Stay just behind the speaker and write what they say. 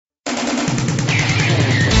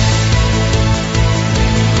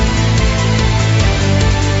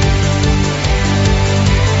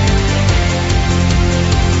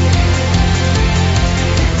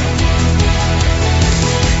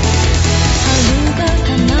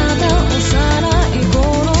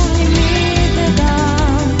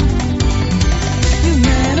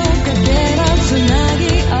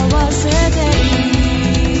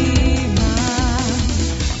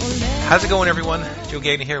How's it going, everyone? Joe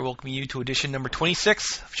Gagnon here, welcoming you to edition number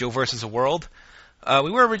 26 of Joe vs. the World.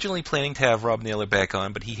 We were originally planning to have Rob Naylor back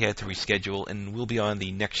on, but he had to reschedule, and will be on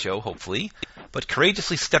the next show, hopefully. But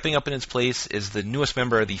courageously stepping up in his place is the newest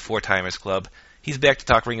member of the Four Timers Club. He's back to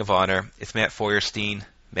talk Ring of Honor. It's Matt Feuerstein.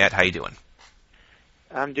 Matt, how you doing?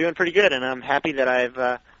 I'm doing pretty good, and I'm happy that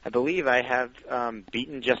I believe I have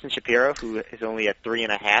beaten Justin Shapiro, who is only at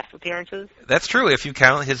 3.5 appearances. That's true. If you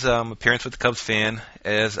count his appearance with the Cubs fan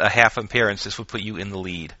as a half appearance, this would put you in the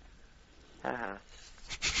lead. Uh-huh.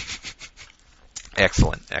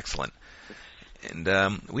 Excellent.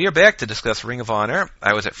 And we are back to discuss Ring of Honor.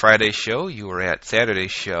 I was at Friday's show. You were at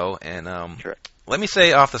Saturday's show. And Sure. Let me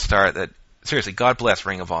say off the start that, seriously, God bless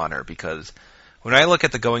Ring of Honor, because when I look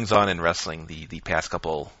at the goings-on in wrestling the past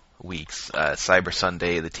couple weeks, Cyber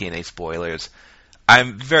Sunday, the TNA spoilers,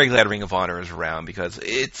 I'm very glad Ring of Honor is around, because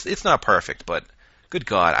it's not perfect, but good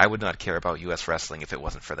God, I would not care about U.S. wrestling if it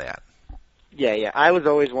wasn't for that. Yeah. I was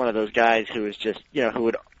always one of those guys who was just, who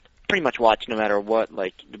would pretty much watch no matter what,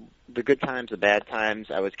 like the good times, the bad times.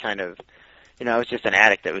 I was kind of, I was just an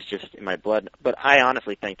addict that was just in my blood. But I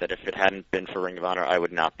honestly think that if it hadn't been for Ring of Honor, I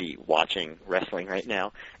would not be watching wrestling right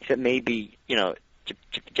now, except maybe,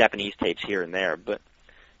 Japanese tapes here and there. But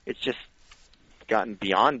it's just gotten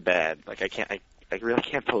beyond bad. Like I really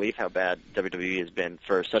can't believe how bad WWE has been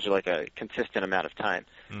for such a consistent amount of time.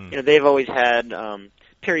 They've always had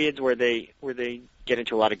periods where they get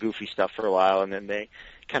into a lot of goofy stuff for a while, and then they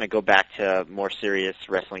kind of go back to more serious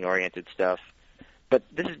wrestling-oriented stuff. But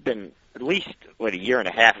this has been at least, a year and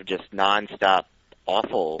a half of just nonstop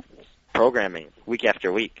awful programming week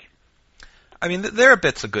after week. I mean, there are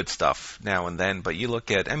bits of good stuff now and then, but you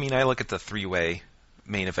look at, I look at the three-way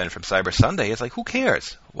main event from Cyber Sunday. It's like, who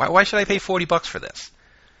cares? Why should I pay $40 for this?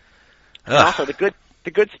 And also, the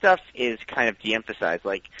good stuff is kind of de-emphasized.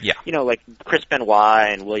 Like Chris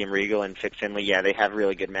Benoit and William Regal and Fit Finlay. Yeah, they have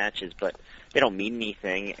really good matches, but they don't mean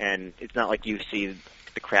anything, and it's not like you see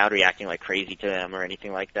the crowd reacting like crazy to them or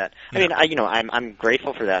anything like that. Yeah. I mean, I'm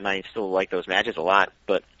grateful for that, and I still like those matches a lot.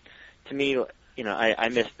 But to me, I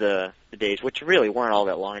miss the days, which really weren't all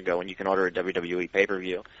that long ago, when you can order a WWE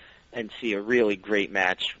pay-per-view and see a really great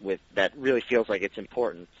match that really feels like it's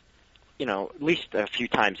important. At least a few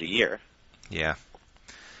times a year. Yeah.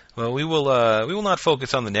 Well, we will not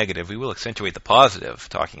focus on the negative. We will accentuate the positive,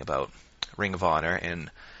 talking about Ring of Honor.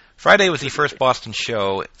 And Friday was the first Boston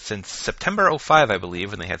show since September '05, I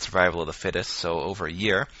believe, when they had Survival of the Fittest, so over a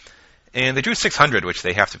year. And they drew 600, which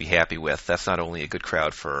they have to be happy with. That's not only a good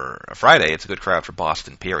crowd for a Friday, it's a good crowd for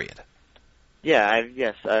Boston, period. Yeah,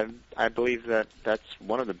 I believe that's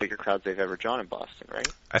one of the bigger crowds they've ever drawn in Boston, right?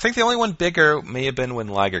 I think the only one bigger may have been when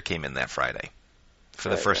Liger came in that Friday for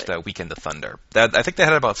the first weekend of Thunder. I think they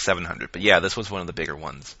had about 700, but yeah, this was one of the bigger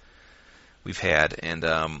ones we've had. And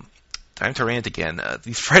time to rant again.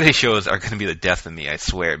 These Friday shows are going to be the death of me, I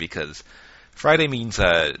swear, because Friday means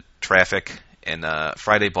traffic, and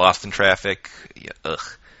Friday Boston traffic, ugh.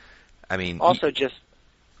 I mean... Also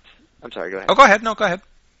I'm sorry, go ahead. Oh, go ahead. No, go ahead.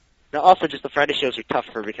 No, also just the Friday shows are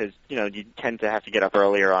tougher because, you tend to have to get up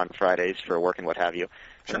earlier on Fridays for work and what have you.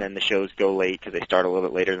 Sure. And then the shows go late because they start a little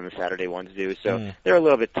bit later than the Saturday ones do. So they're a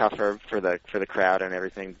little bit tougher for the crowd and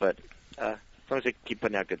everything, but as long as they keep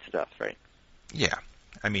putting out good stuff, right? Yeah.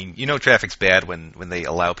 I mean, traffic's bad when they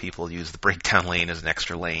allow people to use the breakdown lane as an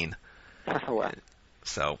extra lane. Wow.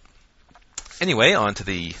 So, anyway, on to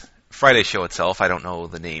the Friday show itself. I don't know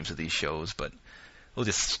the names of these shows, but we'll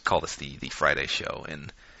just call this the Friday show.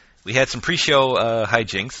 And we had some pre-show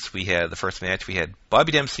hijinks. We had the first match. We had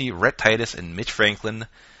Bobby Dempsey, Rhett Titus, and Mitch Franklin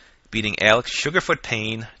beating Alex Sugarfoot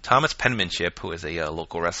Payne, Thomas Penmanship, who is a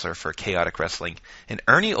local wrestler for Chaotic Wrestling, and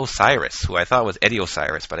Ernie Osiris, who I thought was Eddie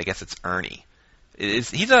Osiris, but I guess it's Ernie.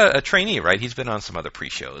 He's a trainee, right? He's been on some other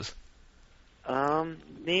pre-shows.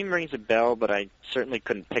 Name rings a bell, but I certainly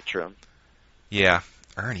couldn't picture him. Yeah,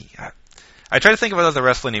 Ernie. I tried to think of another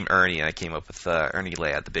wrestler named Ernie, and I came up with Ernie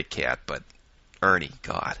Ladd, the big cat, but Ernie,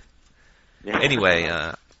 God. Yeah. Anyway,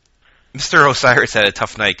 Mr. Osiris had a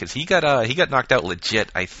tough night because he got knocked out legit,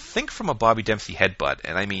 I think, from a Bobby Dempsey headbutt,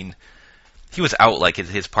 and I mean, he was out like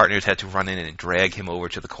his partners had to run in and drag him over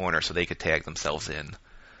to the corner so they could tag themselves in.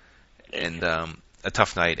 And a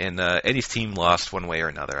tough night, and Eddie's team lost one way or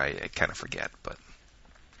another. I kind of forget, but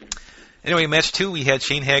anyway, match 2, we had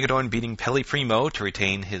Shane Hagedorn beating Pele Primo to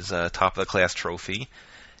retain his top of the class trophy,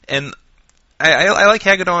 and I like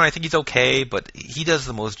Hagedorn. I think he's okay, but he does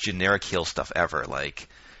the most generic heel stuff ever. Like,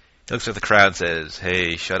 he looks at the crowd and says,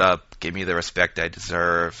 "Hey, shut up, give me the respect I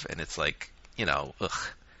deserve," and it's like, ugh.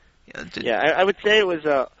 Yeah, I would say it was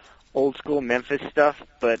old school Memphis stuff,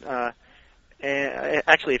 but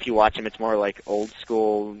Actually, if you watch him, it's more like old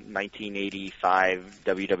school 1985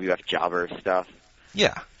 WWF jobber stuff.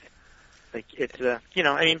 Yeah. Like it's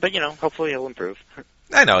hopefully he'll improve.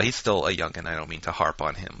 I know, he's still a youngin'. I don't mean to harp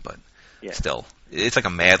on him, but still. It's like a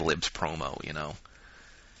Mad Libs promo, you know.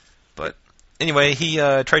 But anyway, he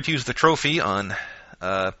tried to use the trophy on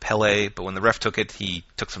Pele, but when the ref took it, he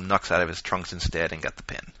took some knucks out of his trunks instead and got the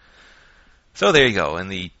pin. So there you go,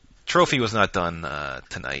 and the trophy was not done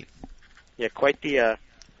tonight. Yeah, quite the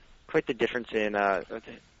difference in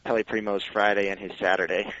Pele Primo's Friday and his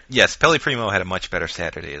Saturday. Yes, Pele Primo had a much better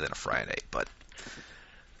Saturday than a Friday, but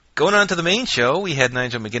going on to the main show, we had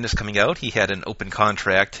Nigel McGuinness coming out. He had an open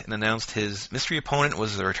contract and announced his mystery opponent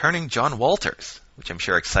was the returning John Walters, which I'm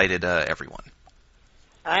sure excited everyone.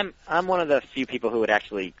 I'm one of the few people who it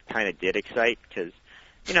actually kind of did excite because,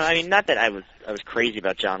 not that I was crazy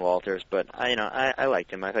about John Walters, but I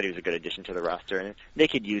liked him. I thought he was a good addition to the roster, and they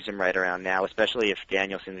could use him right around now, especially if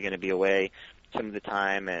Danielson's going to be away some of the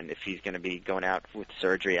time, and if he's going to be going out with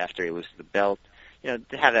surgery after he loses the belt. To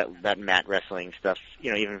have that mat wrestling stuff,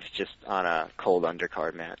 even if it's just on a cold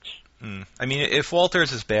undercard match. I mean, if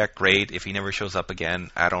Walters is back, great. If he never shows up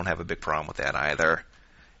again, I don't have a big problem with that either.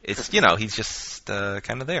 It's he's just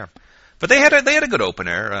kind of there. But they had a good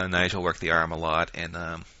opener. Nigel worked the arm a lot, and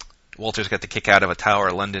Walters got the kick out of a Tower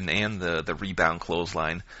of London and the rebound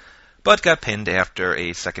clothesline, but got pinned after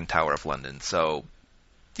a second Tower of London. So,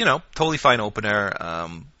 totally fine opener.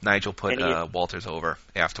 Nigel put Walters over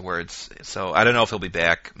afterwards. So I don't know if he'll be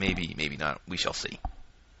back. Maybe not. We shall see.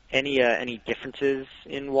 Any differences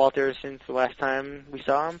in Walters since the last time we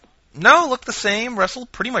saw him? No, looked the same.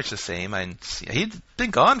 Wrestled pretty much the same. He'd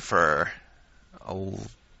been gone for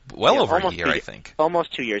over a year, I think.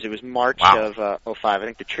 Almost 2 years. It was March of 2005. I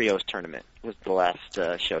think the Trios tournament was the last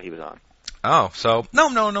show he was on. Oh, so no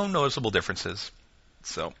noticeable differences.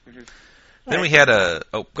 So then right. We had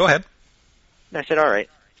go ahead. I said all right.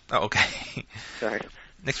 Oh, okay. Sorry.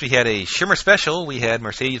 Next we had a Shimmer special. We had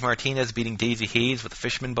Mercedes Martinez beating Daisy Hayes with a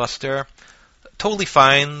Fisherman Buster. Totally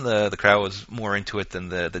fine. The crowd was more into it than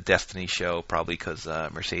the Destiny show, probably because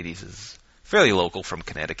Mercedes is fairly local from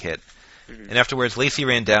Connecticut. Mm-hmm. And afterwards, Lacey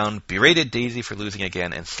ran down, berated Daisy for losing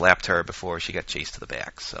again, and slapped her before she got chased to the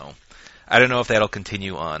back. So I don't know if that'll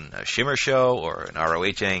continue on a Shimmer show or an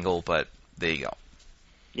ROH angle, but there you go.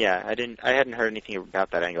 Yeah, I hadn't heard anything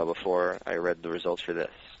about that angle before I read the results for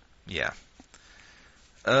this. Yeah.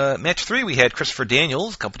 Match 3, we had Christopher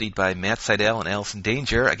Daniels, accompanied by Matt Sydal and Allison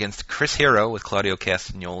Danger, against Chris Hero with Claudio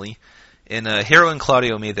Castagnoli. And Hero and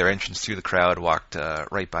Claudio made their entrance through the crowd, walked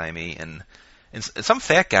right by me, and some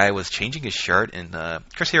fat guy was changing his shirt, and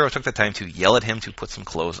Chris Hero took the time to yell at him to put some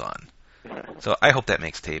clothes on. So I hope that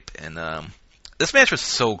makes tape. And this match was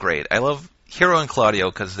so great. I love Hero and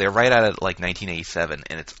Claudio because they're right out of like 1987,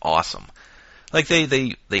 and it's awesome. Like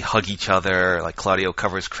they hug each other. Like Claudio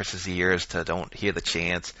covers Chris's ears to don't hear the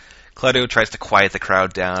chants. Claudio tries to quiet the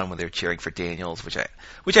crowd down when they're cheering for Daniels, which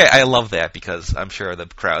I love that because I'm sure the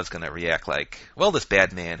crowd's going to react like, well, this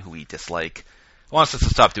bad man who we dislike wants us to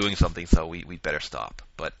stop doing something, so we'd better stop.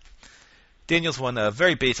 But Daniels won a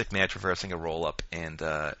very basic match, reversing a roll-up, and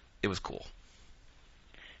it was cool.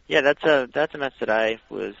 Yeah, that's a match that I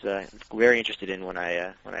was very interested in when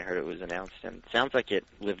I heard it was announced, and it sounds like it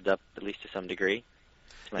lived up at least to some degree.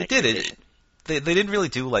 It did. They didn't really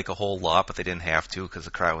do like a whole lot, but they didn't have to because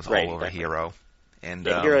the crowd was all over exactly. Hero. And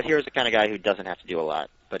Hero's the kind of guy who doesn't have to do a lot,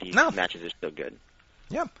 but his matches are still good.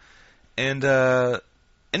 Yeah. And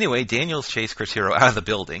anyway, Daniels chased Chris Hero out of the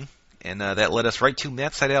building, and that led us right to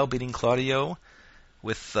Matt Sydal beating Claudio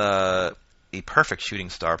with a perfect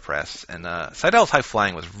shooting star press. And Sydal's high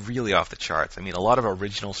flying was really off the charts. I mean, a lot of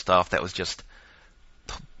original stuff that was just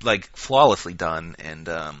like flawlessly done, and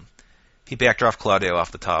he backed off Claudio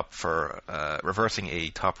off the top for reversing a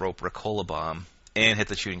top rope Ricola bomb and hit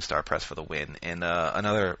the shooting star press for the win. And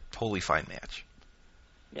another totally fine match.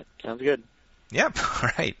 Yep, sounds good. Yep, all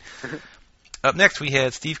right. Up next, we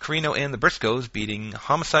had Steve Corino and the Briscoes beating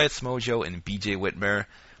Homicide, Smojo, and B.J. Whitmer.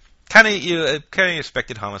 Kind of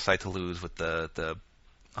expected Homicide to lose with the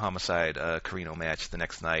Homicide Corino match the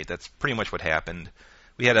next night. That's pretty much what happened.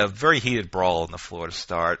 We had a very heated brawl on the floor to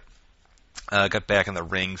start. Got back in the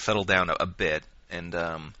ring, settled down a bit, and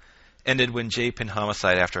ended when Jay pinned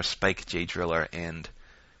Homicide after a spike Jay Driller, and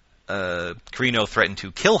Corino threatened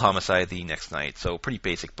to kill Homicide the next night. So pretty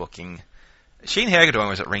basic booking. Shane Hagedorn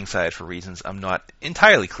was at ringside for reasons I'm not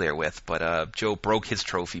entirely clear with, but Joe broke his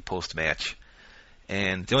trophy post-match.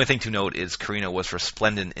 And the only thing to note is Corino was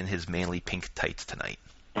resplendent in his manly pink tights tonight.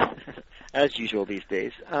 As usual these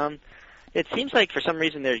days. It seems like for some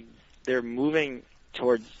reason they're moving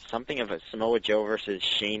towards something of a Samoa Joe versus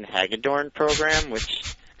Shane Hagedorn program,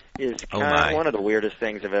 which is kind of one of the weirdest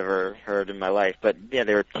things I've ever heard in my life. But yeah,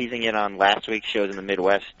 they were teasing it on last week's shows in the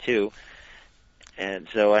Midwest too. And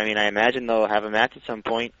so, I mean, I imagine they'll have a match at some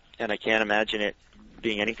point, and I can't imagine it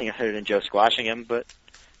being anything other than Joe squashing him. But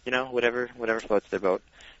you know, whatever floats their boat.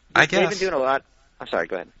 I guess they've been doing a lot. I'm sorry.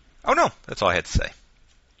 Go ahead. Oh no, that's all I had to say.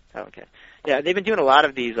 Oh, okay. Yeah, they've been doing a lot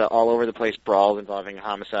of these all over the place brawls involving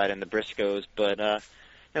Homicide and the Briscoes, but you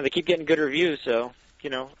know, they keep getting good reviews. So you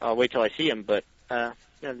know, I'll wait till I see them. But you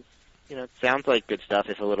know, it sounds like good stuff.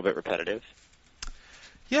 It's a little bit repetitive.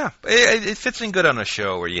 Yeah, it fits in good on a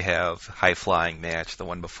show where you have high-flying match, the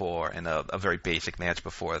one before, and a very basic match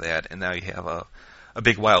before that, and now you have a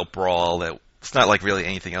big wild brawl that it's not like really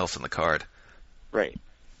anything else in the card. Right.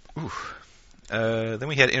 Ooh. Then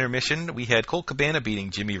we had intermission. We had Colt Cabana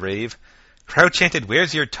beating Jimmy Rave. Crowd chanted,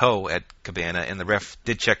 "Where's your toe?" at Cabana, and the ref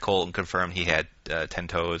did check Colt and confirm he had 10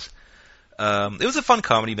 toes. It was a fun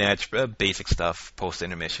comedy match, basic stuff,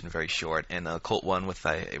 post-intermission, very short, and Colt won with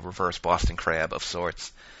a reverse Boston Crab of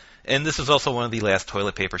sorts. And this is also one of the last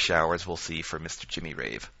toilet paper showers we'll see for Mr. Jimmy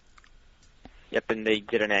Rave. Yep, and they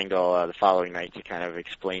did an angle the following night to kind of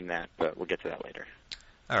explain that, but we'll get to that later.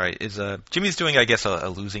 All right, Jimmy's doing, I guess, a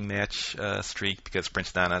losing match streak because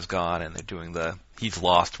Prince Nana's gone, and they're doing he's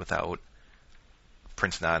lost without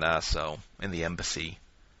Prince Nana, so in the embassy.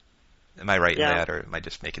 Am I right in that, or am I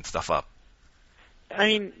just making stuff up? I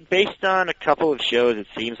mean, based on a couple of shows, it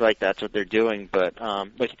seems like that's what they're doing. But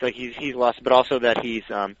like he's lost, but also that he's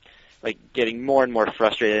like getting more and more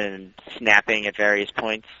frustrated and snapping at various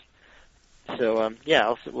points. So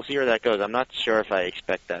yeah, we'll see where that goes. I'm not sure if I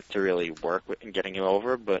expect that to really work in getting him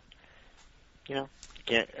over, but you know,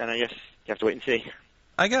 and I guess you have to wait and see.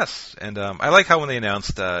 I guess, and I like how when they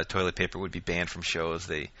announced toilet paper would be banned from shows,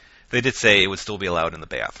 they did say it would still be allowed in the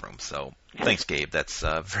bathroom. So thanks, Gabe. That's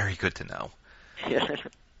very good to know. Yeah.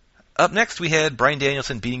 Up next, we had Bryan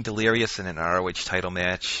Danielson beating Delirious in an ROH title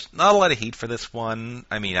match. Not a lot of heat for this one.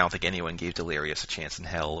 I mean, I don't think anyone gave Delirious a chance in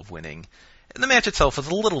hell of winning. And the match itself was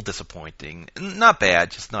a little disappointing. Not bad,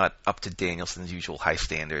 just not up to Danielson's usual high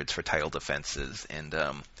standards for title defenses. And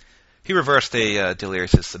he reversed a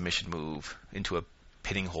Delirious' submission move into a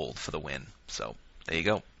pinning hold for the win. So there you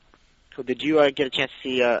go. So did you get a chance to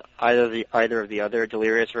see either of the other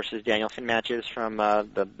Delirious versus Danielson matches from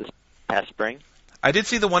this past spring? I did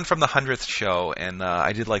see the one from the 100th show, and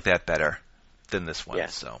I did like that better than this one. Yeah.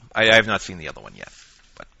 So I have not seen the other one yet.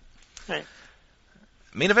 But right.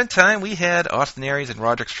 Main event time, we had Austin Aries and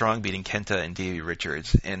Roderick Strong beating Kenta and Davey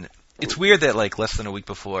Richards. And it's weird that like less than a week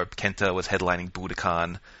before, Kenta was headlining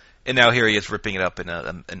Budokan, and now here he is ripping it up in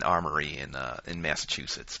an armory in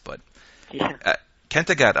Massachusetts. But yeah.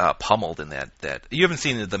 Kenta got pummeled in that. You haven't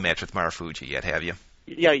seen the match with Marufuji yet, have you?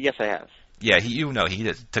 Yeah, yes, I have. Yeah, he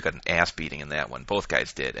just took an ass beating in that one. Both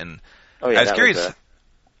guys did, and yeah, I was curious.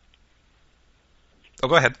 Oh,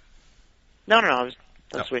 go ahead. No, I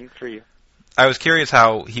was waiting for you. I was curious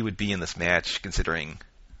how he would be in this match, considering,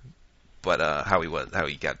 how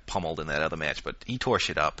he got pummeled in that other match. But he tore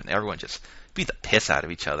shit up, and everyone just beat the piss out of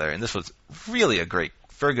each other. And this was really a very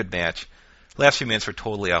good match. Last few minutes were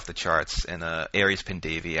totally off the charts, and Aries pinned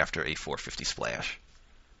Davey after a 450 splash.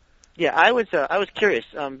 Yeah, I was curious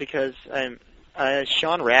because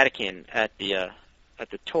Sean Radican at the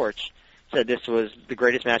Torch said this was the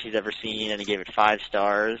greatest match he's ever seen, and he gave it 5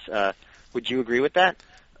 stars. Would you agree with that?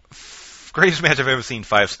 Greatest match I've ever seen,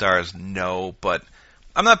 5 stars, no, but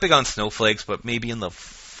I'm not big on snowflakes, but maybe in the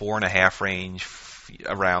 4.5 range,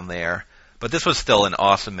 around there. But this was still an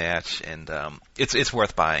awesome match, and it's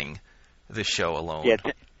worth buying this show alone. Yeah,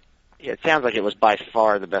 it sounds like it was by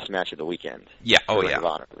far the best match of the weekend. Yeah, oh yeah.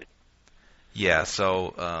 Honorably. Yeah,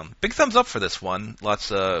 so big thumbs up for this one.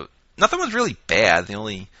 Nothing was really bad. The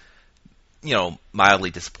only, mildly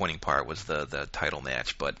disappointing part was the title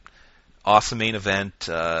match, but awesome main event.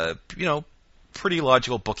 Pretty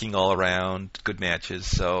logical booking all around. Good matches.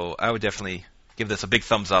 So I would definitely give this a big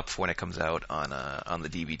thumbs up for when it comes out on the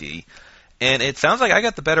DVD. And it sounds like I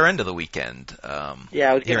got the better end of the weekend.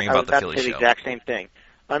 Yeah, I was hearing about the Philly show. The exact same thing.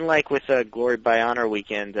 Unlike with Glory by Honor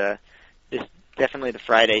weekend, this definitely the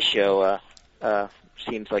Friday show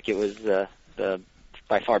seems like it was the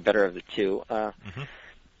by far better of the two.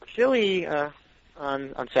 Philly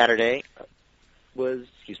on Saturday was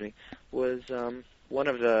one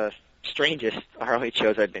of the strangest ROH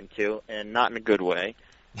shows I've been to, and not in a good way.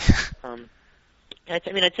 I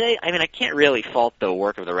can't really fault the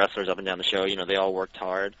work of the wrestlers up and down the show. They all worked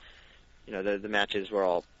hard. The matches were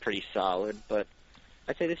all pretty solid, but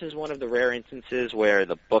I'd say this is one of the rare instances where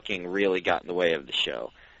the booking really got in the way of the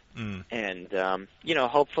show. And,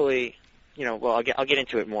 hopefully well, I'll get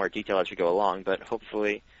into it more detail as we go along, but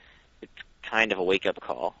hopefully it's kind of a wake-up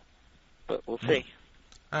call. But we'll see.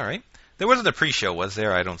 All right. There wasn't a pre-show, was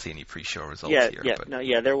there? I don't see any pre-show results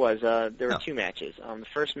here. There was. There were two matches. The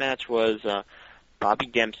first match was Bobby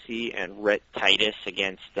Dempsey and Rhett Titus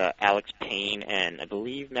against Alex Payne and I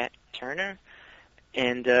believe Matt Turner.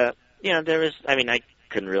 And there was. I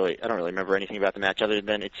don't really remember anything about the match other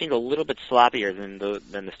than it seemed a little bit sloppier than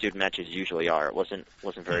the student matches usually are. It wasn't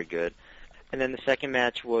very good. And then the second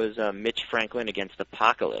match was Mitch Franklin against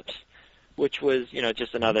Apocalypse, which was,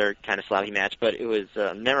 just another kind of sloppy match, but it was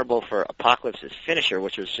memorable for Apocalypse's finisher,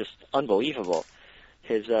 which was just unbelievable.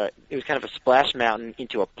 It was kind of a splash mountain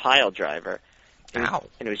into a pile driver. Ow.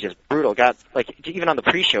 And it was just brutal. Even on the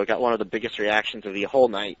pre-show, it got one of the biggest reactions of the whole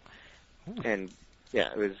night. Ooh. And yeah,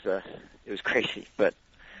 it was crazy. But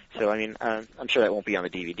so I'm sure that won't be on the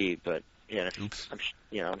DVD, but Oops.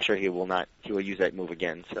 I'm sure he will use that move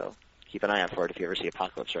again. So keep an eye out for it if you ever see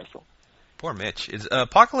Apocalypse wrestle. Poor Mitch.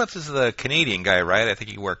 Apocalypse is the Canadian guy, right? I think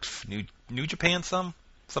he worked New Japan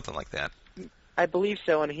something like that. I believe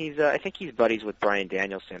so, and I think he's buddies with Bryan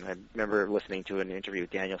Danielson. I remember listening to an interview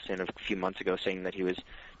with Danielson a few months ago saying that he was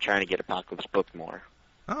trying to get Apocalypse booked more.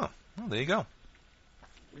 Oh, well, there you go.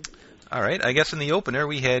 All right, I guess in the opener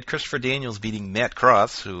we had Christopher Daniels beating Matt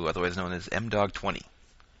Cross, who otherwise known as M-Dog 20.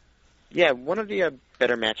 Yeah, one of the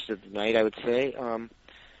better matches of the night, I would say.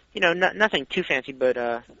 Nothing too fancy,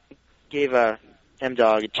 but gave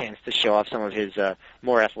M-Dog a chance to show off some of his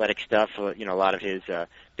more athletic stuff. A lot of his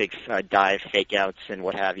big dive fake-outs and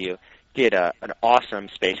what have you. Did an awesome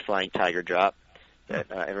space-flying tiger drop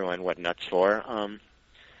that everyone went nuts for.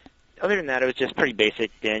 Other than that, it was just pretty basic.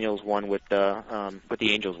 Daniels won with the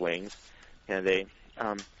Angel's Wings, and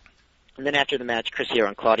and then after the match, Chris Hero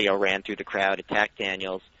and Claudio ran through the crowd, attacked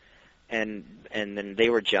Daniels, and then they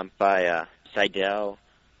were jumped by Seidel,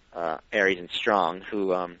 Aries, and Strong,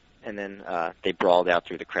 who and then they brawled out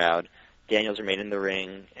through the crowd. Daniels remained in the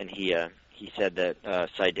ring, and he said that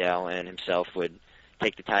Seidel and himself would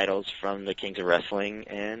take the titles from the Kings of Wrestling,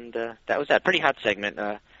 and that was that. Pretty hot segment.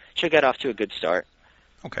 Show got off to a good start.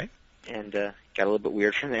 Okay. And got a little bit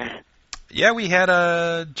weird from there. Yeah, we had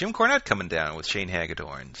Jim Cornette coming down with Shane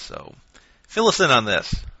Hagedorn, so fill us in on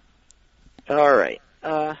this. All right.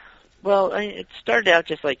 Well, it started out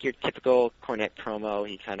just like your typical Cornette promo.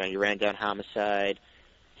 He ran down Homicide.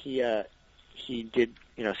 He did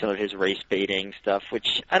some of his race baiting stuff,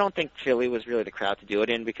 which I don't think Philly was really the crowd to do it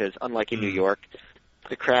in, because unlike in New York,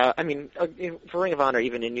 the crowd, for Ring of Honor,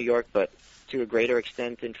 even in New York, but to a greater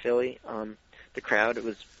extent in Philly, the crowd, it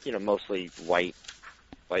was mostly white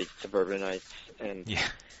suburbanites, and it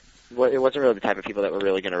wasn't really the type of people that were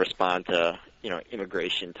really going to respond to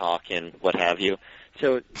immigration talk and what have you.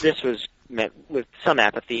 So this was met with some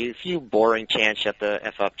apathy, a few boring chants, shut the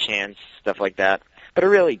F up chants, stuff like that. But it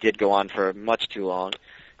really did go on for much too long.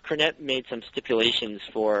 Cornette made some stipulations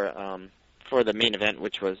for the main event,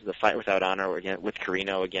 which was the Fight Without Honor with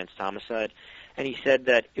Carino against Homicide. And he said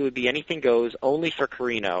that it would be anything goes only for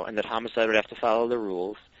Carino, and that Homicide would have to follow the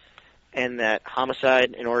rules, and that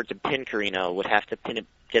Homicide, in order to pin Carino, would have to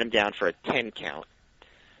get him down for a 10 count,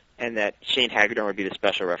 and that Shane Hagedorn would be the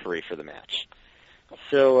special referee for the match.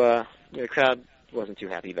 So the crowd wasn't too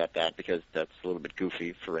happy about that, because that's a little bit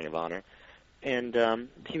goofy for Ring of Honor. And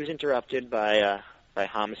he was interrupted by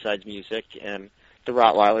Homicide's music, and the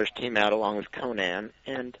Rottweilers came out along with Conan,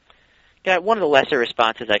 and got one of the lesser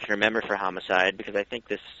responses I can remember for Homicide, because I think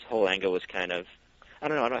this whole angle was kind of, I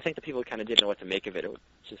don't know, I think the people kind of didn't know what to make of it. It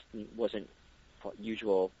just wasn't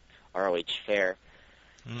usual ROH fare.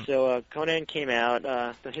 So Conan came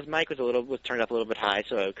out. His mic was turned up a little bit high,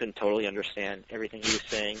 so I couldn't totally understand everything he was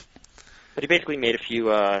saying. But he basically made a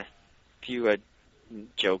few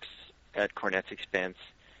jokes at Cornette's expense,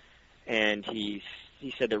 and he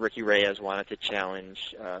said that Ricky Reyes wanted to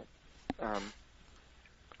challenge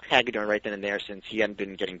Hagedorn right then and there, since he hadn't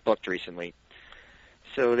been getting booked recently.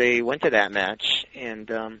 So they went to that match,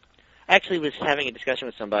 and I actually was having a discussion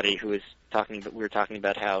with somebody who was we were talking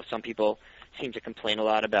about how some people seem to complain a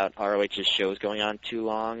lot about ROH's shows going on too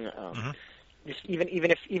long. Even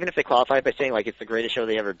if they qualify it by saying like it's the greatest show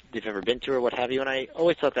they've ever been to or what have you, and I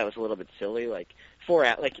always thought that was a little bit silly. Like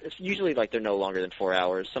it's usually like they're no longer than 4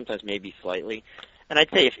 hours, sometimes maybe slightly. And I'd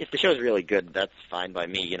say if the show's really good, that's fine by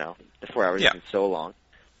me. The 4 hours isn't so long.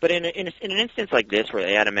 But in an instance like this, where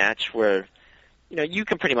they had a match where you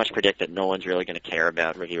can pretty much predict that no one's really going to care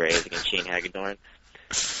about Ricky Reyes against Shane Hagedorn,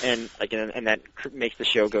 and that makes the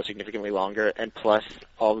show go significantly longer, and plus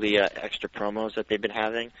all the extra promos that they've been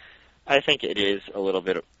having, I think it is a little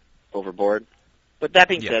bit overboard. But that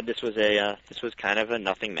being said, this was kind of a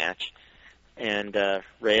nothing match. and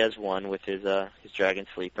Reyes won with his Dragon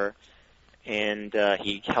Sleeper, and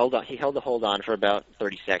he held the hold on for about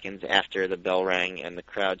 30 seconds after the bell rang and the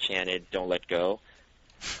crowd chanted "Don't let go,"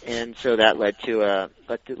 and so that led to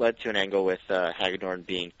an angle with Hagedorn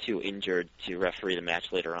being too injured to referee the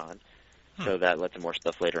match later on. So that led to more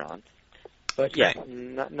stuff later on. But Okay.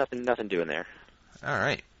 yeah, nothing doing there. All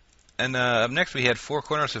right. And up next we had Four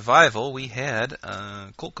Corner Survival. We had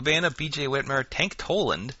Colt Cabana, B.J. Whitmer, Tank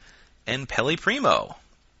Toland, and Pele Primo.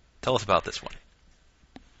 Tell us about this one.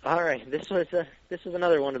 All right, this was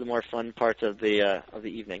another one of the more fun parts of the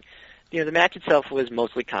evening. You know, the match itself was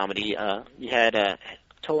mostly comedy. You had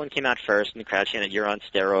Toland came out first, and the crowd chanted "You're on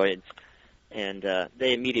steroids," and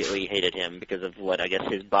they immediately hated him because of what I guess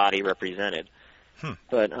his body represented.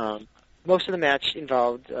 But most of the match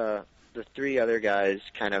involved the three other guys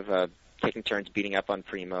kind of taking turns beating up on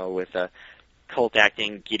Primo, with Colt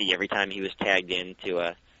acting giddy every time he was tagged in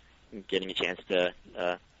to getting a chance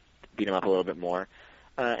to beat him up a little bit more.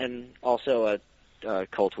 And also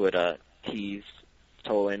Colt would tease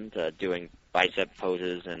Toland doing bicep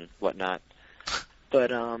poses and whatnot.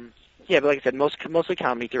 But but like I said, mostly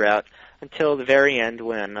comedy throughout until the very end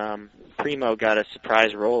when Primo got a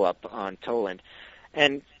surprise roll-up on Toland.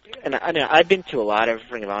 And I know I've been to a lot of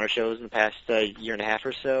Ring of Honor shows in the past year and a half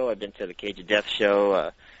or so. I've been to the Cage of Death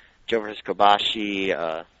show, Joe vs.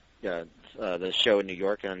 Kobashi, the show in New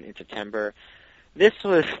York in September. This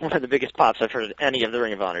was one of the biggest pops I've heard at any of the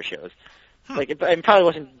Ring of Honor shows. Like it probably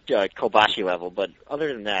wasn't Kobashi level, but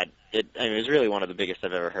other than that, it was really one of the biggest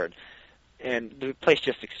I've ever heard. And the place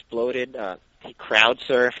just exploded. He crowd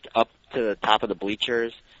surfed up to the top of the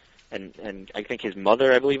bleachers, and I think his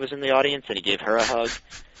mother, I believe, was in the audience, and he gave her a hug.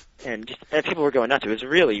 And people were going nuts. It was a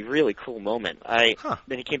really, really cool moment.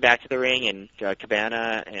 Then he came back to the ring, and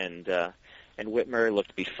Cabana and Whitmer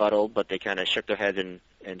looked befuddled, but they kind of shook their heads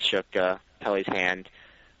and shook Pele's hand.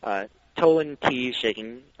 Toland teased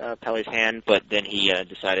shaking Pele's hand, but then he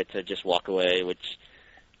decided to just walk away, which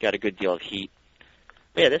got a good deal of heat.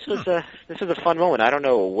 But yeah, this was a fun moment. I don't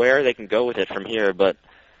know where they can go with it from here, but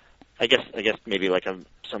I guess maybe like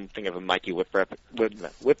something of a Mikey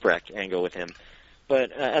Whipwreck angle with him.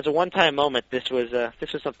 But as a one-time moment, this was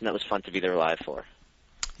something that was fun to be there live for.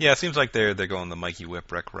 Yeah, it seems like they're going the Mikey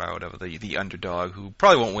Whipwreck route of the underdog, who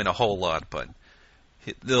probably won't win a whole lot, but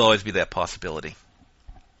there'll always be that possibility.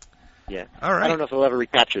 Yeah. All right. I don't know if they'll ever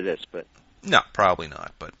recapture this, but no, probably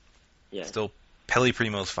not. But yeah, still, Pele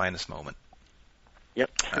Primo's finest moment. Yep.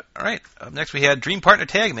 All right. Up next, we had Dream Partner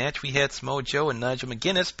Tag Match. We had Samoa Joe and Nigel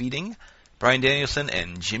McGuinness beating Bryan Danielson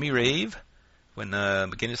and Jimmy Rave when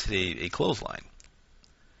McGuinness hit a clothesline.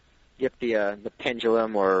 Yep, the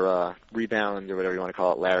pendulum or rebound or whatever you want to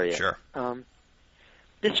call it, lariat. Sure.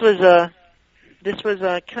 This was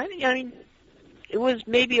kind of. I mean, it was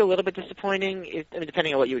maybe a little bit disappointing.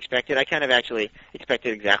 Depending on what you expected. I kind of actually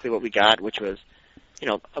expected exactly what we got, which was,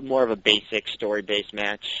 more of a basic story-based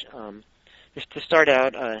match. Just to start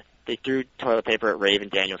out, they threw toilet paper at Rave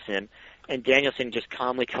and Danielson just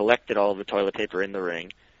calmly collected all of the toilet paper in the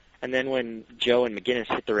ring. And then when Joe and McGuinness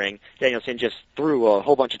hit the ring, Danielson just threw a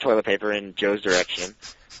whole bunch of toilet paper in Joe's direction,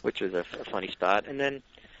 which was a funny spot. And then,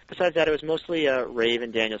 besides that, it was mostly Rave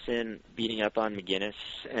and Danielson beating up on McGuinness,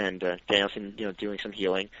 and Danielson, doing some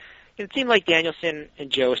healing. It seemed like Danielson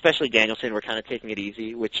and Joe, especially Danielson, were kind of taking it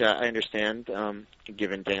easy, which I understand,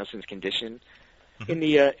 given Danielson's condition. In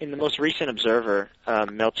the most recent Observer,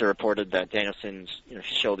 Meltzer reported that Danielson's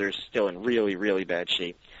shoulders still in really, really bad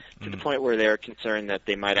shape, to the point where they're concerned that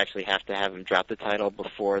they might actually have to have him drop the title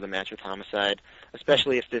before the match with Homicide,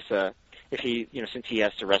 especially if he since he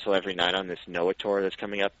has to wrestle every night on this Noah tour that's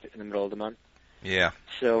coming up in the middle of the month. Yeah.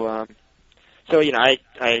 So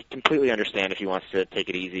I completely understand if he wants to take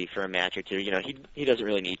it easy for a match or two. He doesn't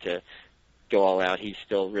really need to go all out. He's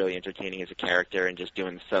still really entertaining as a character and just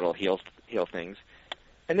doing subtle heel things.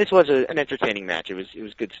 And this was an entertaining match. It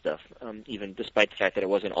was good stuff, even despite the fact that it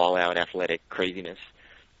wasn't all out athletic craziness.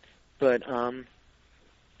 But Joe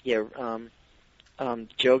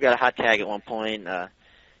got a hot tag at one point,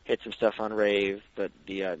 hit some stuff on Rave, but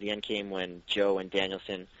the end came when Joe and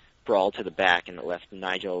Danielson brawled to the back, and it left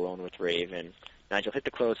Nigel alone with Rave, and Nigel hit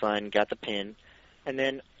the clothesline, got the pin, and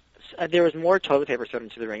then there was more toilet paper thrown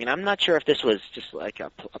into the ring, and I'm not sure if this was just like a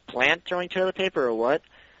plant throwing toilet paper or what,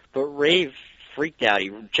 but Rave freaked out. He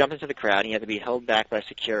jumped into the crowd, and he had to be held back by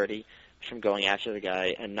security from going after the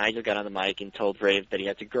guy, and Nigel got on the mic and told Rave that he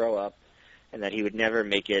had to grow up and that he would never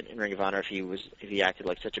make it in Ring of Honor if he acted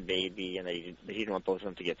like such a baby, and that he didn't want both of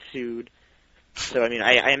them to get sued. So,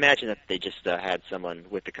 I imagine that they just had someone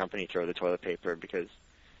with the company throw the toilet paper, because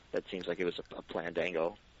that seems like it was a planned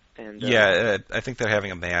angle. And I think they're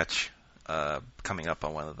having a match coming up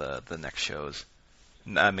on one of the next shows.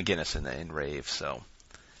 McGuinness in Rave, so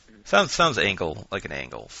sounds angle like an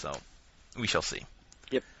angle, so we shall see.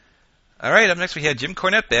 Yep. All right, up next we had Jim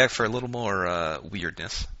Cornette back for a little more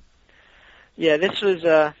weirdness. Yeah, this was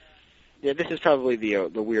this is probably the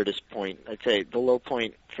weirdest point. I'd say the low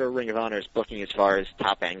point for Ring of Honor's booking as far as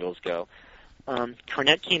top angles go.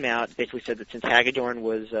 Cornette came out, basically said that since Hagedorn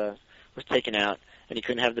was taken out and he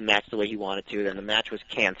couldn't have the match the way he wanted to, then the match was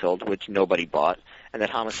canceled, which nobody bought, and that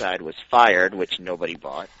Homicide was fired, which nobody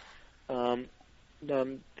bought.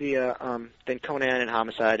 Then Conan and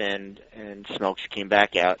Homicide and Smokes came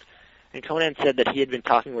back out, and Conan said that he had been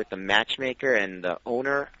talking with the matchmaker and the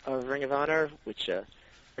owner of Ring of Honor, which are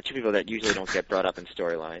two people that usually don't get brought up in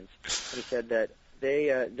storylines. And he said that they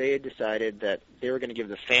had decided that they were going to give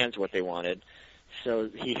the fans what they wanted, so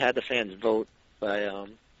he had the fans vote by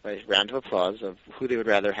round of applause of who they would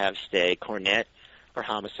rather have stay, Cornette or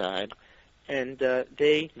Homicide, and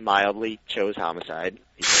they mildly chose Homicide.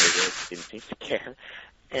 He didn't seem to care,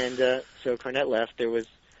 and so Cornette left. There was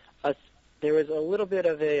a little bit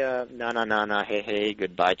of a na hey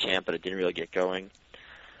goodbye chant, but it didn't really get going.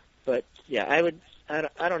 But yeah,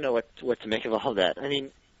 I don't know what to make of all that. I mean,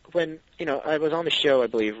 when I was on the show, I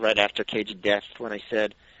believe right after Cage of Death, when I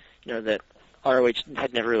said that ROH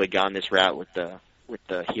had never really gone this route with the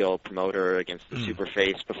heel promoter against the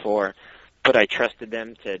superface before, but I trusted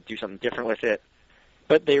them to do something different with it.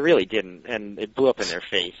 But they really didn't, and it blew up in their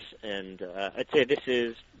face. And I'd say this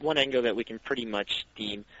is one angle that we can pretty much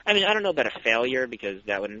deem. I mean, I don't know about a failure because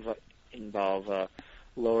that would involve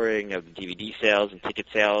lowering of DVD sales and ticket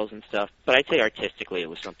sales and stuff. But I'd say artistically it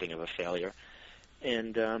was something of a failure.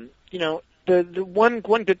 And the one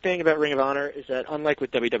good thing about Ring of Honor is that unlike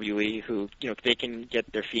with WWE, who they can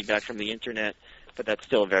get their feedback from the internet, but that's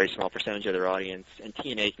still a very small percentage of their audience, and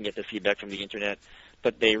TNA can get their feedback from the internet,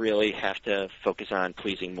 but they really have to focus on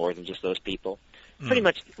pleasing more than just those people. Pretty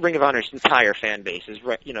much Ring of Honor's entire fan base is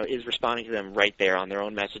responding to them right there on their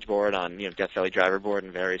own message board, on Death Valley Driver board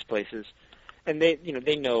and various places, and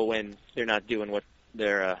they know when they're not doing what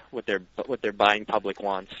their buying public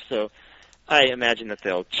wants. So I imagine that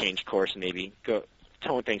they'll change course and maybe go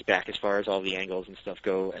tone things back as far as all the angles and stuff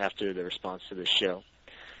go after the response to this show.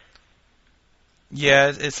 Yeah,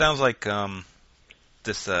 it sounds like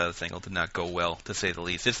this angle did not go well, to say the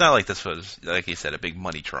least. It's not like this was, like you said, a big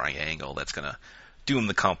money triangle that's going to doom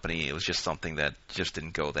the company. It was just something that just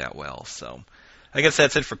didn't go that well. So I guess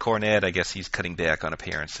that's it for Cornette. I guess he's cutting back on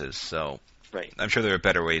appearances. So right. I'm sure there are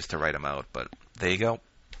better ways to write him out, but there you go.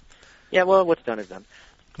 Yeah, well, what's done is done.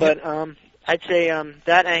 But I'd say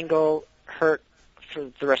that angle hurt for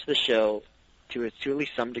the rest of the show to at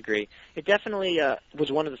least some degree. It definitely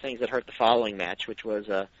was one of the things that hurt the following match, which was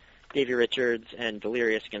Davey Richards and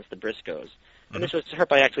Delirious against the Briscoes. And this was hurt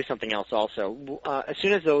by actually something else also. As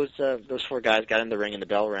soon as those four guys got in the ring and the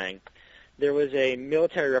bell rang, there was a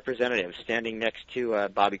military representative standing next to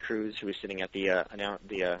Bobby Cruz, who was sitting at the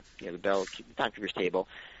timekeeper's table,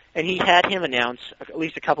 and he had him announce at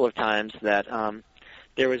least a couple of times that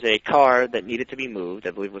there was a car that needed to be moved.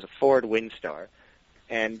 I believe it was a Ford Windstar,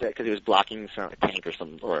 and because it was blocking a tank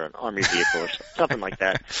or an army vehicle or something like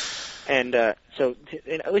that. And so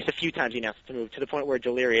at least a few times he announced it to move, to the point where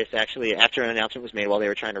Delirious actually, after an announcement was made while they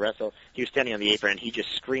were trying to wrestle, he was standing on the apron and he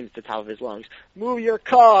just screamed at the top of his lungs, "Move your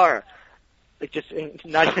car!" Like, just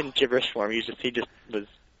not even gibberish form. He just was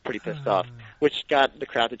pretty pissed off, which got the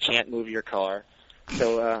crowd to chant, "Move your car."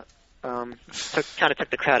 So kind of took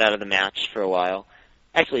the crowd out of the match for a while.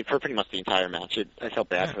 Actually, for pretty much the entire match. I felt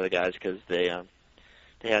bad for the guys because they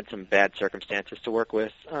had some bad circumstances to work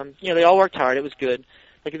with. They all worked hard. It was good.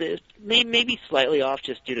 Like, it maybe slightly off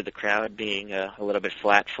just due to the crowd being a little bit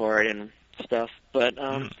flat for it and stuff. But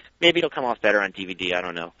maybe it'll come off better on DVD. I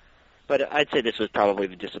don't know. But I'd say this was probably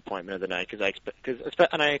the disappointment of the night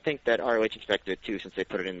and I think that ROH expected it too, since they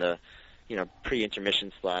put it in the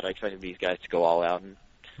pre-intermission slot. I expected these guys to go all out and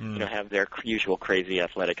have their usual crazy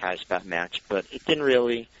athletic high spot match, but it didn't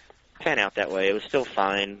really pan out that way. It was still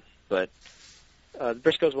fine, but the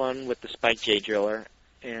Briscoes won with the Spike J Driller,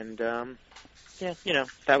 and that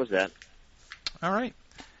was that. All right.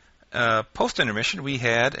 Post-intermission, we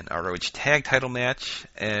had an ROH tag title match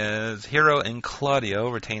as Hero and Claudio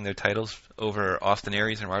retained their titles over Austin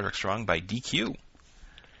Aries and Roderick Strong by DQ.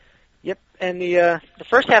 Yep, and the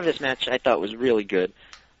first half of this match I thought was really good.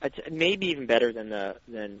 Maybe even better than the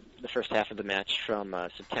first half of the match from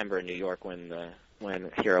September in New York when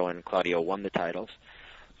Hero and Claudio won the titles.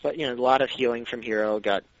 But a lot of healing from Hero,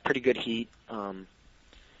 got pretty good heat,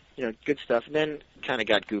 good stuff. And then kind of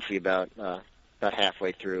got goofy about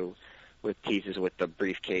halfway through with teases with the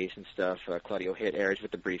briefcase and stuff. Claudio hit Aries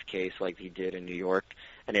with the briefcase like he did in New York,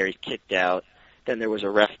 and Aries kicked out. Then there was a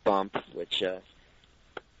ref bump, which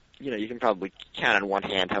you can probably count on one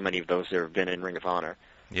hand how many of those there have been in Ring of Honor.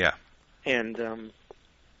 Yeah. And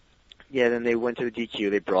then they went to the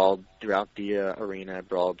DQ. They brawled throughout the arena,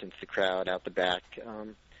 brawled into the crowd out the back. I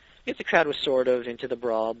guess the crowd was sort of into the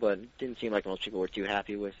brawl, but it didn't seem like most people were too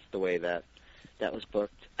happy with the way that was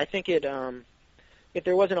booked. I think if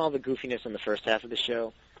there wasn't all the goofiness in the first half of the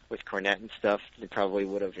show with Cornette and stuff, they probably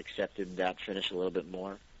would have accepted that finish a little bit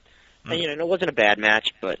more. And it wasn't a bad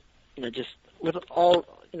match, but just with all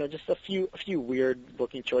just a few weird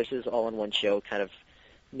booking choices all in one show kind of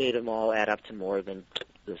made them all add up to more than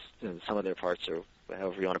some of their parts, or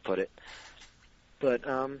however you want to put it. But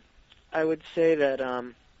I would say that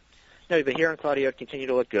Bahir and Claudio continue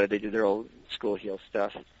to look good. They do their old school heel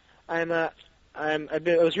stuff. I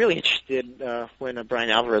was really interested when Brian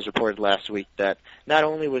Alvarez reported last week that not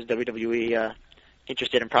only was WWE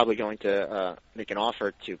interested in probably going to make an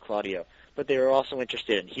offer to Claudio, but they were also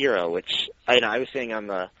interested in Hero, which I was saying on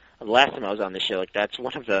the last time I was on the show, like that's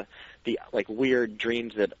one of the like weird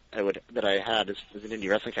dreams that I had as an indie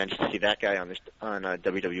wrestling fan, just to see that guy on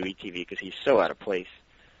WWE TV, because he's so out of place.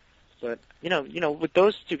 But with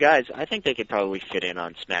those two guys, I think they could probably fit in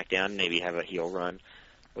on SmackDown, maybe have a heel run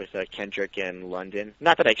with Kendrick and London.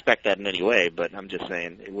 Not that I expect that in any way, but I'm just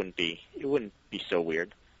saying it wouldn't be so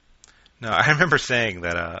weird. No, I remember saying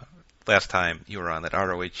that last time you were on that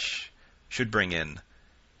ROH should bring in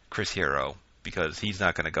Chris Hero, because he's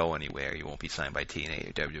not going to go anywhere. He won't be signed by TNA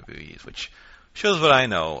or WWE, which shows what I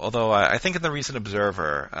know. Although I think in the recent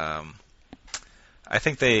Observer, I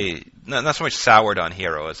think they not so much soured on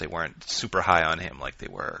Hero as they weren't super high on him like they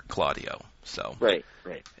were Claudio. So right.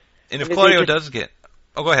 And if Claudio does get,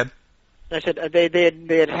 go ahead. I said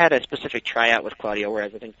they had a specific tryout with Claudio,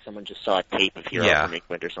 whereas I think someone just saw a tape of Hero from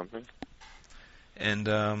England or something. And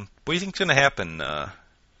what do you think's going to happen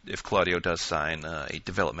if Claudio does sign a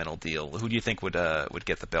developmental deal? Who do you think would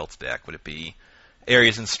get the belts back? Would it be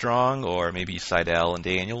Aries and Strong, or maybe Seidel and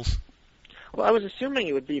Daniels? Well, I was assuming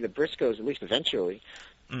it would be the Briscoes at least eventually,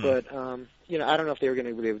 but I don't know if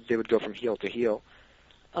they would go from heel to heel.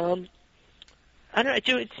 I don't know. I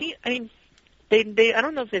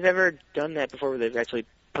don't know if they've ever done that before, where they've actually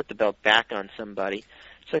put the belt back on somebody.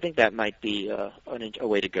 So I think that might be a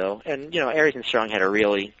way to go. And Aries and Strong had a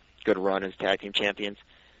really good run as tag team champions.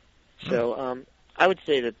 So I would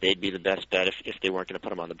say that they'd be the best bet if they weren't going to put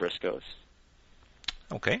them on the Briscoes.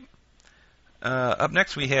 Okay. Up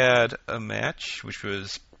next, we had a match which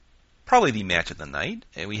was probably the match of the night.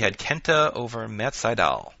 And we had Kenta over Matt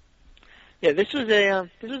Sydal. Yeah, this was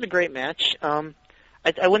a great match.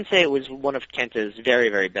 I wouldn't say it was one of Kenta's very,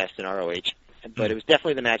 very best in ROH, but it was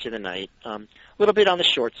definitely the match of the night. A little bit on the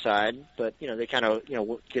short side, but they kind of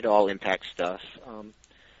did all Impact stuff.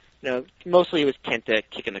 Mostly it was Kenta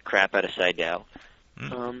kicking the crap out of Sydal.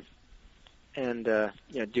 And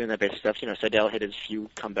doing that basic stuff. Sydal hit his few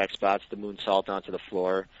comeback spots, the moonsault onto the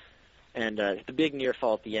floor, and the big near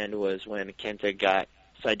fall at the end was when Kenta got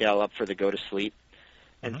Sydal up for the go to sleep,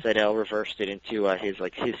 and Sydal reversed it into his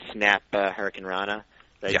snap Hurricane Rana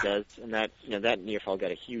that he does, and that near fall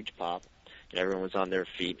got a huge pop, and everyone was on their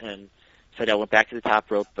feet, and Sydal went back to the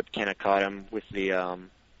top rope, but Kenta caught him with the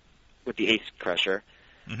Ace Crusher,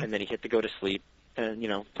 and then he hit the go to sleep, and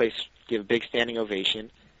place gave a big standing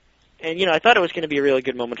ovation. And, I thought it was going to be a really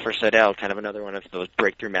good moment for Sydal, kind of another one of those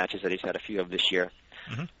breakthrough matches that he's had a few of this year.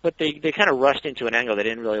 But they kind of rushed into an angle. They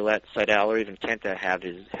didn't really let Sydal or even Kenta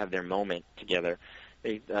have their moment together.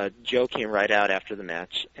 Joe came right out after the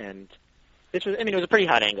match, and it was a pretty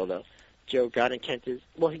hot angle, though. Joe got in Kenta's...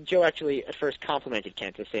 Well, Joe actually at first complimented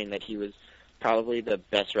Kenta, saying that he was probably the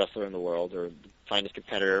best wrestler in the world, or the finest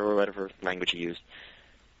competitor, or whatever language he used.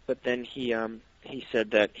 But then he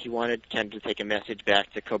said that he wanted Kenta to take a message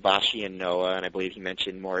back to Kobashi and Noah, and I believe he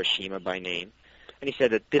mentioned Morishima by name. And he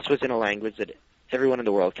said that this was in a language that everyone in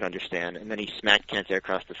the world can understand, and then he smacked Kenta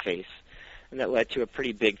across the face. And that led to a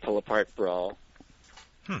pretty big pull-apart brawl.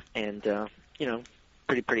 And,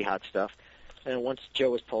 pretty hot stuff. And once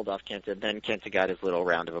Joe was pulled off Kenta, then Kenta got his little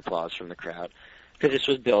round of applause from the crowd. Because this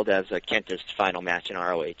was billed as Kenta's final match in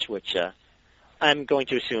ROH, which I'm going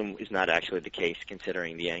to assume is not actually the case,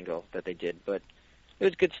 considering the angle that they did. But it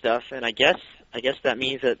was good stuff, and I guess that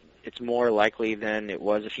means that it's more likely than it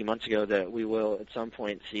was a few months ago that we will at some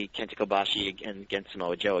point see Kenta Kobashi against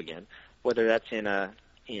Samoa Joe again. Whether that's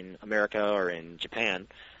in America or in Japan,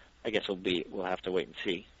 I guess we'll have to wait and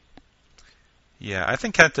see. Yeah, I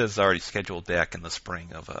think Kenta's already scheduled back in the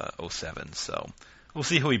spring of 2007, so we'll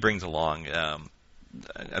see who he brings along.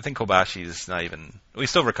 I think Kobashi's not even. Well, he's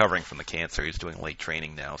still recovering from the cancer. He's doing late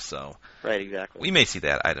training now, so Right, exactly. we may see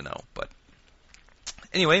that. I don't know, but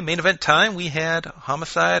anyway, main event time. We had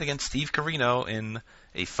Homicide against Steve Corino in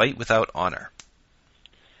a fight without honor.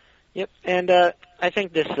 Yep, and I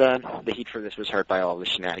think this the heat for this was hurt by all the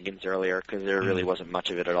shenanigans earlier because there really wasn't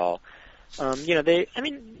much of it at all. I really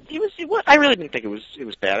didn't think it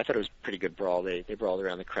was bad. I thought it was a pretty good brawl. They brawled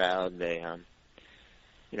around the crowd. They,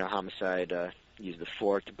 Homicide used the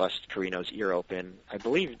fork to bust Carino's ear open. I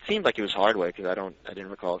believe it seemed like it was hard way because I didn't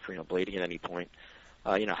recall Carino bleeding at any point.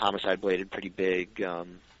 Homicide bladed pretty big.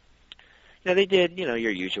 They did your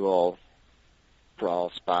usual brawl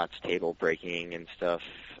spots, table breaking and stuff.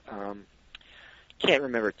 Can't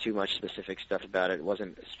remember too much specific stuff about it. It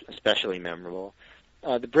wasn't especially memorable.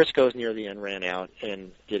 The Briscoes near the end ran out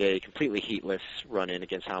and did a completely heatless run-in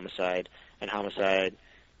against Homicide, and Homicide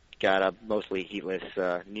got a mostly heatless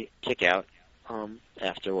kick-out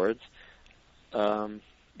afterwards. The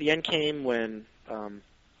end came when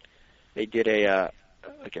they did a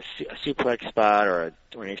suplex spot or a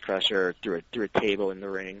tornado crusher through a table in the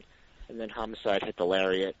ring, and then Homicide hit the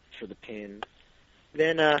lariat for the pin.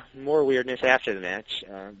 Then more weirdness after the match.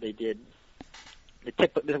 They did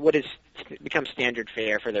what has become standard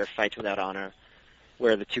fare for their fights without honor,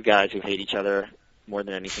 where the two guys who hate each other more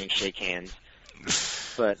than anything shake hands.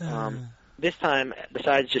 But this time,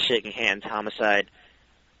 besides just shaking hands, Homicide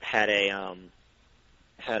had a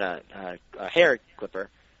hair clipper,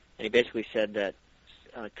 and he basically said that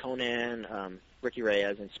Conan, Ricky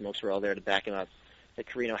Reyes, and Smokes were all there to back him up. That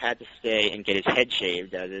Carino had to stay and get his head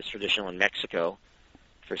shaved, as is traditional in Mexico,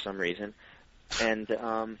 for some reason. And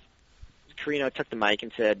Carino took the mic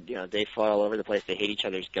and said, they fought all over the place. They hate each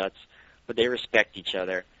other's guts, but they respect each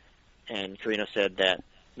other. And Carino said that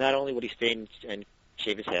not only would he stay and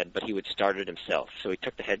shave his head, but he would start it himself. So he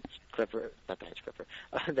took the hair clipper,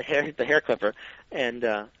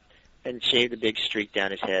 and shaved a big streak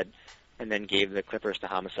down his head, and then gave the clippers to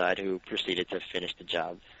Homicide, who proceeded to finish the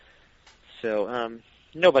job. So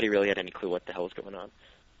nobody really had any clue what the hell was going on.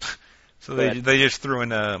 So they just threw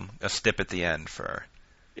in a stip at the end for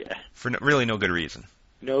really no good reason.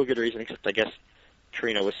 No good reason, except I guess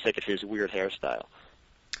Carino was sick of his weird hairstyle.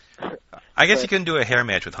 I guess you couldn't do a hair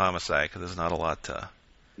match with Homicide because there's not a lot to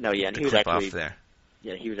and he was clip actually off there.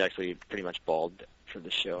 Yeah, he was actually pretty much bald for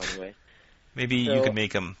the show anyway. Maybe you could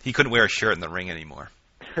make him. He couldn't wear a shirt in the ring anymore.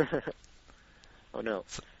 Oh no.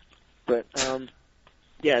 But the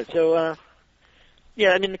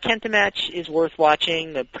Kenta match is worth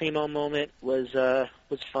watching. The Primo moment was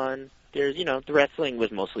fun. There's the wrestling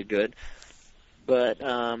was mostly good, but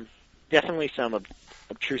definitely some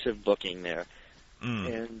obtrusive booking there.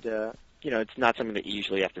 And it's not something that you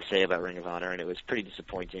usually have to say about Ring of Honor, and it was pretty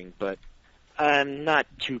disappointing. But I'm not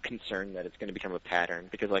too concerned that it's going to become a pattern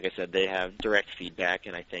because, like I said, they have direct feedback,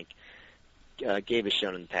 and I think Gabe has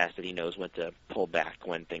shown in the past that he knows when to pull back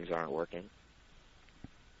when things aren't working.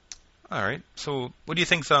 All right. So, what do you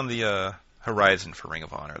think's on the horizon for Ring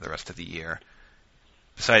of Honor the rest of the year,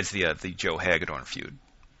 besides the Joe Hagedorn feud?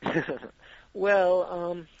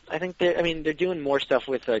 Well, I think they're doing more stuff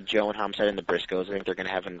with Joe and Homicide and the Briscoes. I think they're going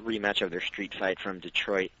to have a rematch of their street fight from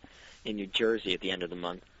Detroit in New Jersey at the end of the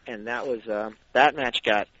month, and that match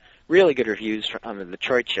got really good reviews on the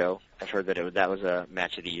Detroit show. I've heard that that was a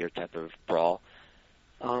match of the year type of brawl.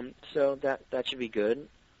 So that should be good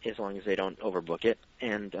as long as they don't overbook it.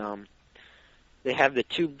 And they have the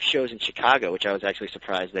two shows in Chicago, which I was actually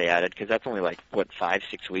surprised they added because that's only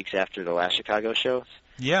 5-6 weeks after the last Chicago shows.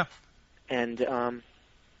 Yeah. And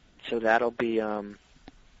so that'll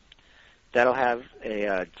have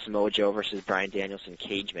a Samoa Joe versus Bryan Danielson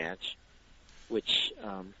cage match, which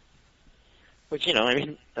no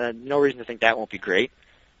reason to think that won't be great.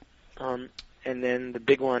 And then the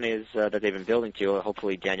big one is that they've been building to.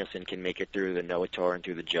 Hopefully Danielson can make it through the Noah Tour and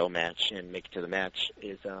through the Joe match and make it to the match.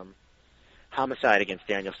 Is Homicide against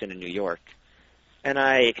Danielson in New York, and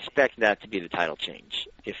I expect that to be the title change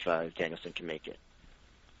if Danielson can make it.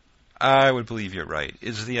 I would believe you're right.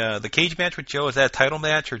 Is the cage match with Joe, is that a title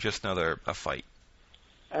match or just a fight?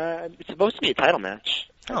 It's supposed to be a title match.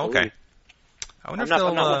 Oh, okay. I'm not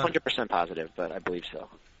 100% positive, but I believe so.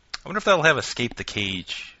 I wonder if that'll have escape the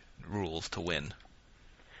cage rules to win.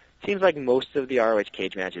 Seems like most of the ROH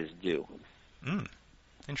cage matches do.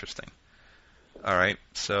 Interesting. All right.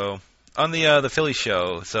 So on the Philly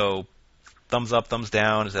show, so thumbs up, thumbs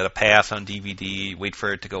down. Is that a pass on DVD? Wait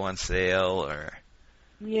for it to go on sale, or?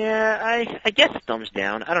 Yeah, I guess thumbs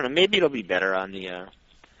down. I don't know. Maybe it'll be better on the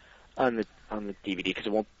DVD because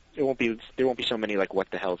there won't be so many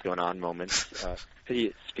what the hell's going on moments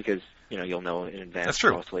because you'll know in advance. That's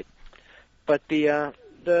true. Mostly. But the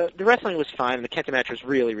wrestling was fine. The Kenta match was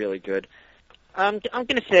really, really good. I'm going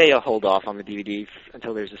to say I'll hold off on the DVD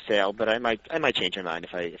until there's a sale, but I might change my mind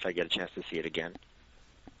if I get a chance to see it again.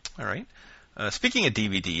 All right. Speaking of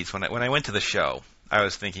DVDs, when I went to the show, I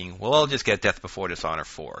was thinking, well, I'll just get Death Before Dishonor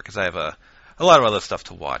 4 because I have a lot of other stuff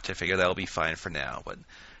to watch. I figure that'll be fine for now. But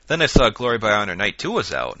then I saw Glory by Honor Night 2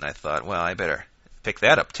 was out, and I thought, well, I better pick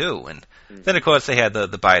that up too. And then, of course, they had the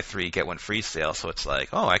buy 3, get 1 free sale, so it's like,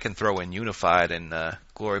 oh, I can throw in Unified and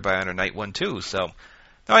Glory by Honor Night 1 too. So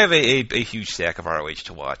now I have a huge stack of ROH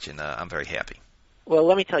to watch, and I'm very happy. Well,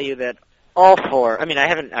 let me tell you that all 4, I mean, I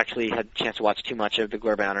haven't actually had a chance to watch too much of the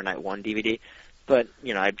Glory by Honor Night 1 DVD, but,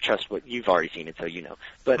 you know, I trust what you've already seen it, so you know.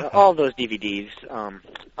 But all those DVDs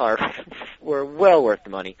were well worth the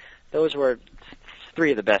money. Those were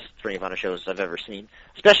 3 of the best Ring of Honor shows I've ever seen,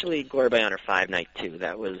 especially Glory by Honor 5 Night 2.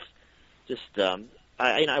 That was just,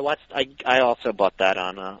 I also bought that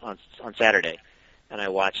on Saturday, and I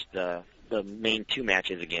watched the main 2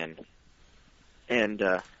 matches again. And,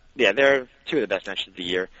 yeah, they're 2 of the best matches of the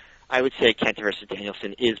year. I would say Kenta versus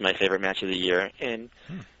Danielson is my favorite match of the year, and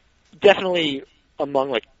definitely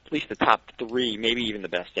among, like, at least the top 3, maybe even the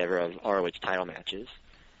best ever of ROH title matches.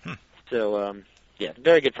 So, yeah,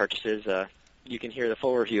 very good purchases. You can hear the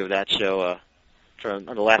full review of that show from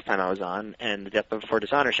the last time I was on, and the Death Before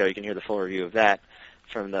Dishonor show, you can hear the full review of that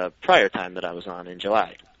from the prior time that I was on in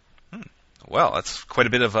July. Well, that's quite a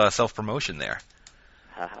bit of self-promotion there.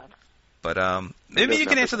 But maybe you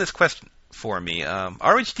can answer this question for me.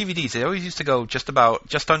 RH DVDs, they always used to go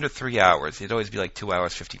just under 3 hours. It'd always be like 2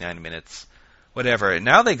 hours, 59 minutes, whatever. And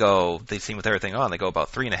now they seem with everything on, they go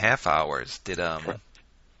about 3.5 hours.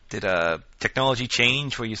 Did technology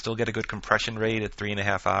change where you still get a good compression rate at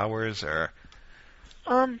 3.5 hours, or?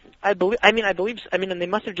 I believe, and they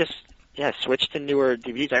must have just switched to newer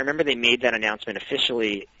DVDs. I remember they made that announcement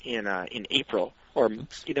officially in April, or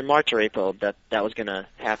either March or April, that was going to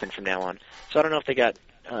happen from now on. So I don't know if they got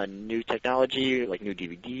new technology, like new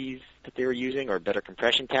DVDs that they were using, or better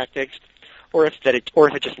compression tactics, or if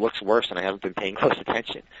it just looks worse and I haven't been paying close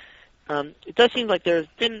attention. It does seem like there's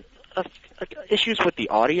been issues with the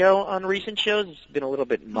audio on recent shows. It's been a little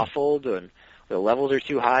bit muffled, and the levels are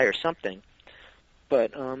too high or something.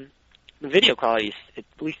 But the video quality, at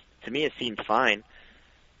least to me, it seemed fine.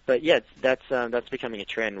 But yeah, that's becoming a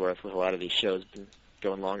trend with a lot of these shows been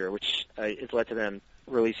going longer, which has led to them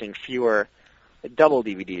releasing fewer double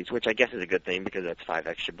DVDs, which I guess is a good thing because that's $5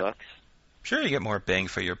 extra. Sure, you get more bang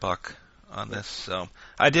for your buck on this. So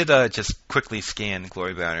I did just quickly scan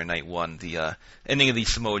Glory by Honor Night 1, the ending of the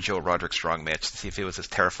Samoa Joe Roderick Strong match, to see if it was as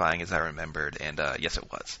terrifying as I remembered, and yes, it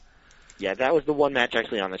was. Yeah, that was the one match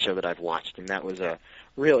actually on the show that I've watched, and that was a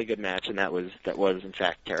really good match, and that was in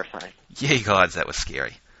fact terrifying. Yay gods, that was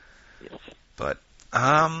scary. Yes. But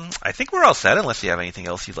I think we're all set, unless you have anything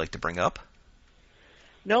else you'd like to bring up.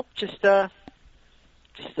 Nope, just I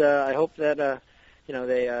hope that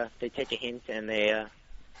they take a hint and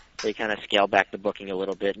they kind of scale back the booking a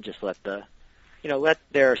little bit and just let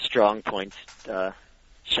their strong points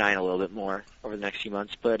shine a little bit more over the next few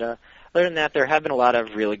months. But other than that, there have been a lot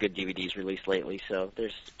of really good DVDs released lately, so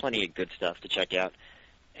there's plenty of good stuff to check out.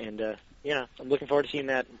 And I'm looking forward to seeing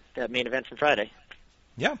that main event from Friday.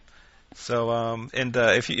 Yeah. So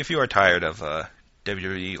if you are tired of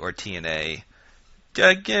WWE or TNA,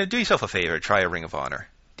 do yourself a favor, try a Ring of Honor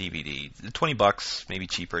DVD. $20, maybe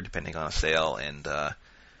cheaper depending on a sale, and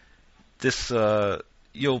this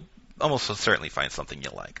you'll almost certainly find something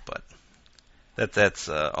you like. But that's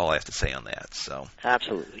all I have to say on that. So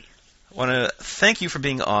absolutely. I want to thank you for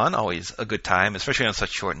being on. Always a good time, especially on such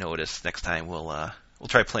short notice. Next time we'll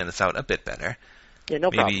try playing this out a bit better. Yeah,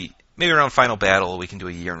 no problem. Maybe around Final Battle we can do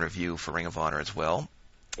a year in review for Ring of Honor as well.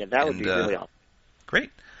 Yeah, that would be really awesome. Great.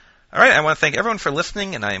 All right, I want to thank everyone for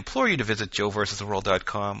listening, and I implore you to visit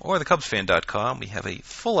JoeVersusTheWorld.com or TheCubsFan.com. We have a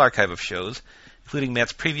full archive of shows, including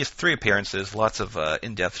Matt's previous 3 appearances, lots of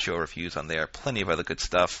in-depth show reviews on there, plenty of other good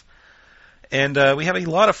stuff. And we have a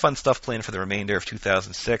lot of fun stuff planned for the remainder of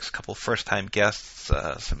 2006, a couple of first-time guests,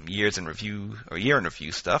 some year in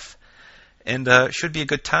review stuff. And should be a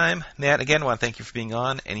good time. Matt, again, I want to thank you for being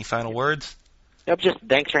on. Any final words? Nope, just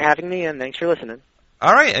thanks for having me, and thanks for listening.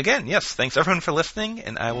 All right, again, yes, thanks everyone for listening,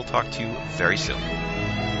 and I will talk to you very soon.